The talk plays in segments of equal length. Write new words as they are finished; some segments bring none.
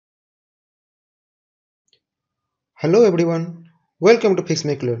Hello everyone, welcome to Fix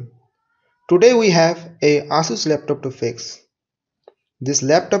Make Learn. Today we have a ASUS laptop to fix. This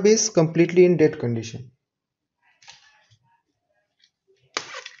laptop is completely in dead condition.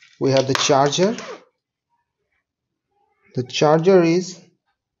 We have the charger. The charger is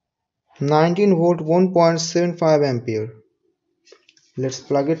 19 volt 1.75 ampere. Let's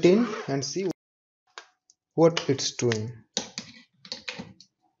plug it in and see what it's doing.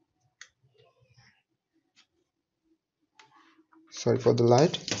 Sorry for the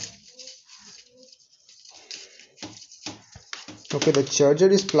light. Okay, the charger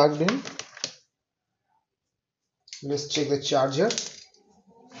is plugged in. Let's check the charger.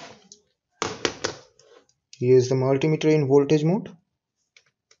 Here is the multimeter in voltage mode.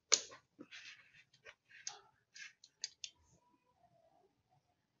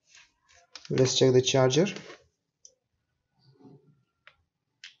 Let's check the charger.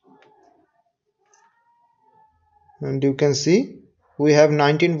 And you can see we have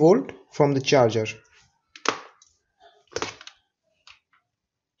 19 volt from the charger.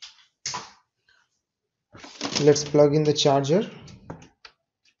 Let's plug in the charger.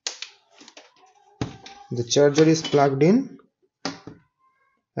 The charger is plugged in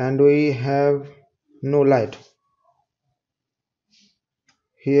and we have no light.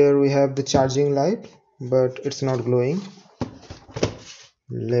 Here we have the charging light, but it's not glowing.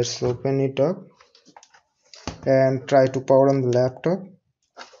 Let's open it up and try to power on the laptop.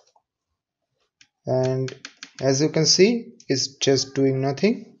 And as you can see, it's just doing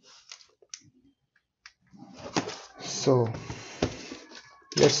nothing. So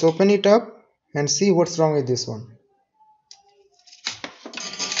let's open it up and see what's wrong with this one.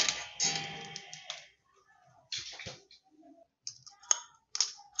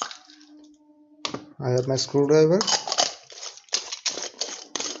 I have my screwdriver.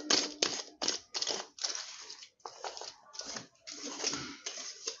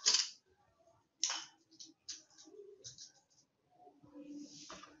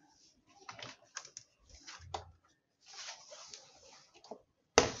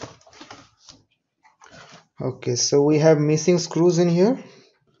 Okay, so we have missing screws in here.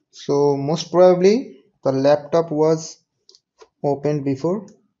 So most probably the laptop was opened before.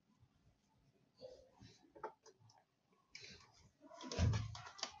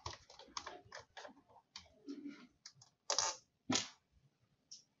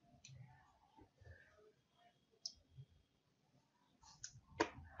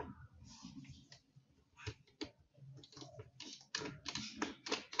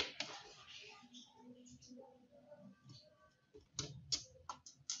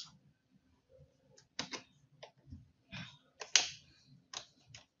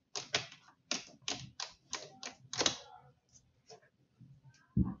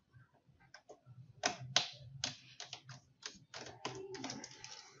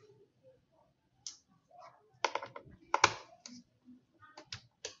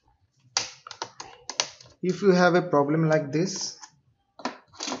 If you have a problem like this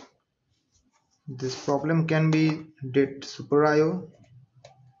problem can be dead Super IO,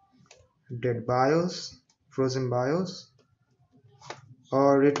 dead BIOS, frozen BIOS,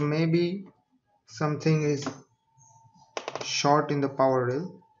 or it may be something is short in the power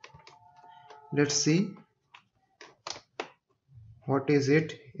rail. Let's see what is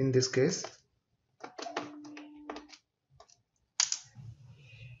it in this case.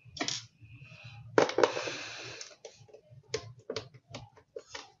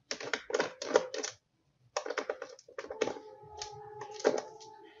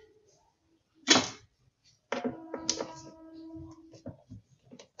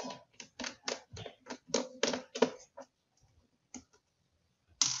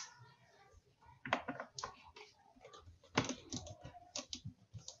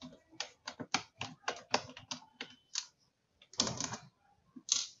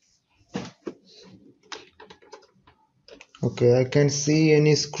 Okay, I can't see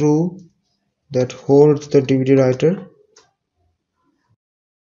any screw that holds the DVD writer.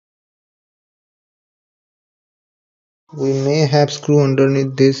 We may have screw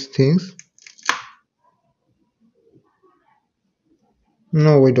underneath these things.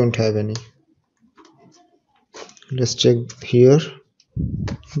 No, we don't have any. Let's check here.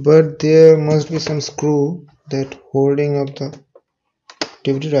 But there must be some screw that holding up the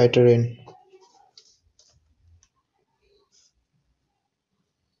DVD writer in.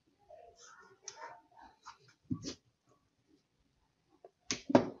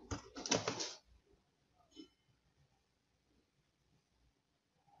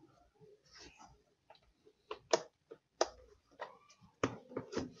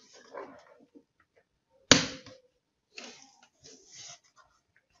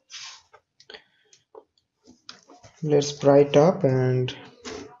 Let's pry it up, and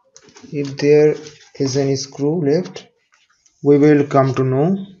if there is any screw left, we will come to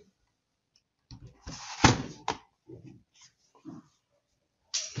know.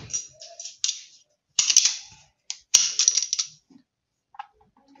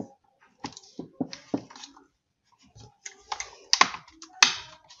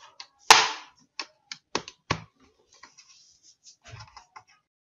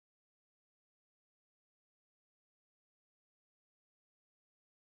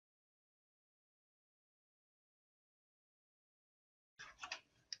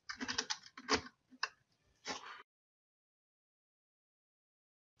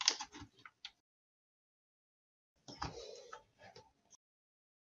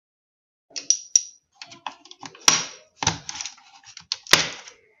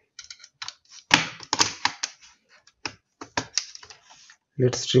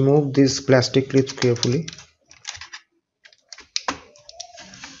 Let's remove these plastic clips carefully.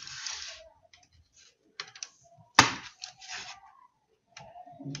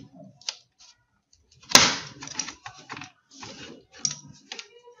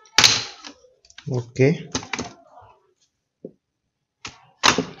 Okay,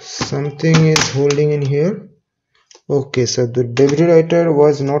 something is holding in here. Okay, so the DVD writer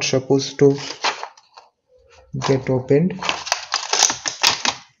was not supposed to get opened,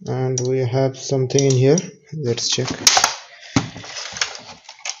 and we have something in here. Let's check.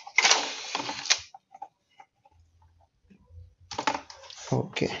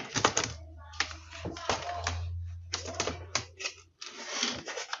 Okay,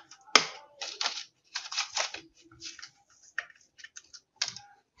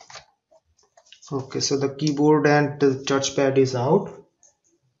 okay, so the keyboard and the touchpad is out.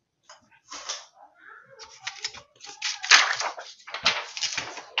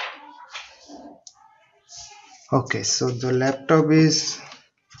 Okay, so the laptop is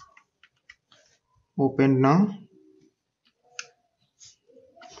opened now.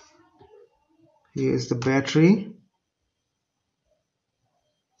 Here is the battery.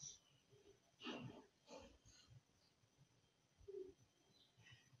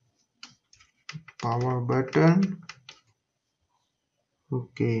 Power button.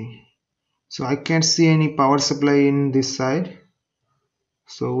 Okay, so I can't see any power supply in this side,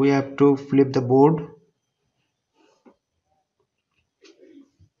 so we have to flip the board.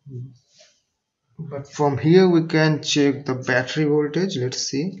 But from here we can check the battery voltage. Let's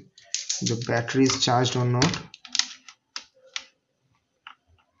see the battery is charged or not.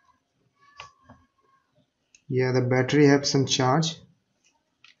 Yeah, the battery have some charge.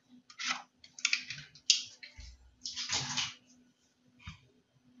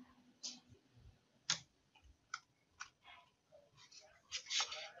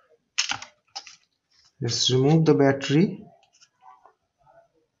 Let's remove the battery.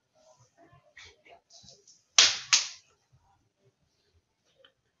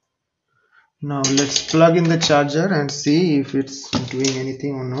 Now let's plug in the charger and see if it's doing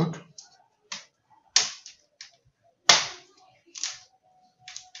anything or not.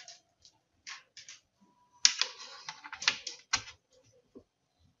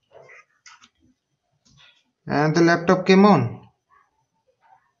 And the laptop came on.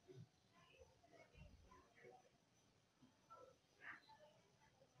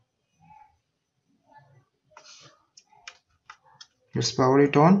 Let's power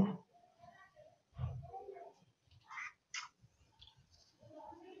it on.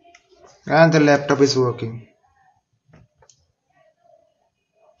 And the laptop is working.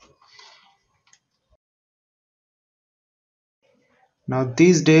 Now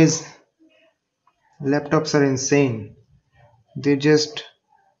these days laptops are insane. They just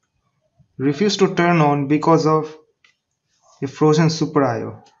refuse to turn on because of a frozen Super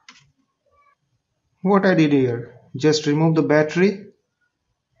IO. What I did here, just remove the battery,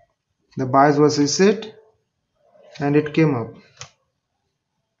 the BIOS was reset, and it came up.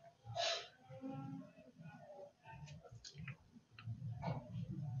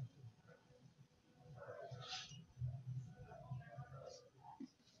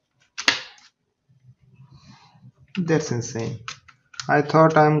 That's insane. I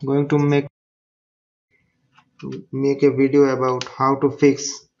thought I'm going to make a video about how to fix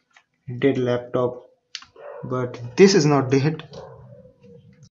dead laptop, but this is not dead.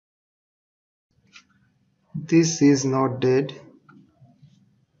 This is not dead.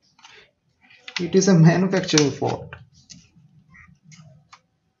 It is a manufacturing fault.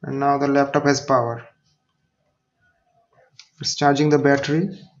 And now the laptop has power. It's charging the battery.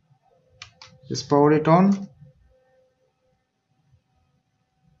 Just power it on.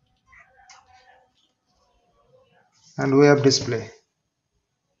 and we have display.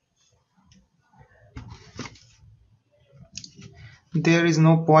 There is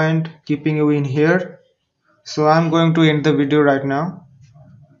no point keeping you in here, so I'm going to end the video right now,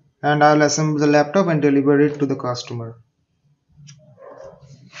 and I'll assemble the laptop and deliver it to the customer.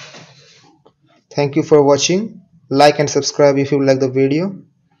 Thank you for watching. Like and subscribe if you like the video,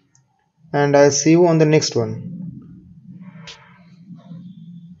 and I'll see you on the next one.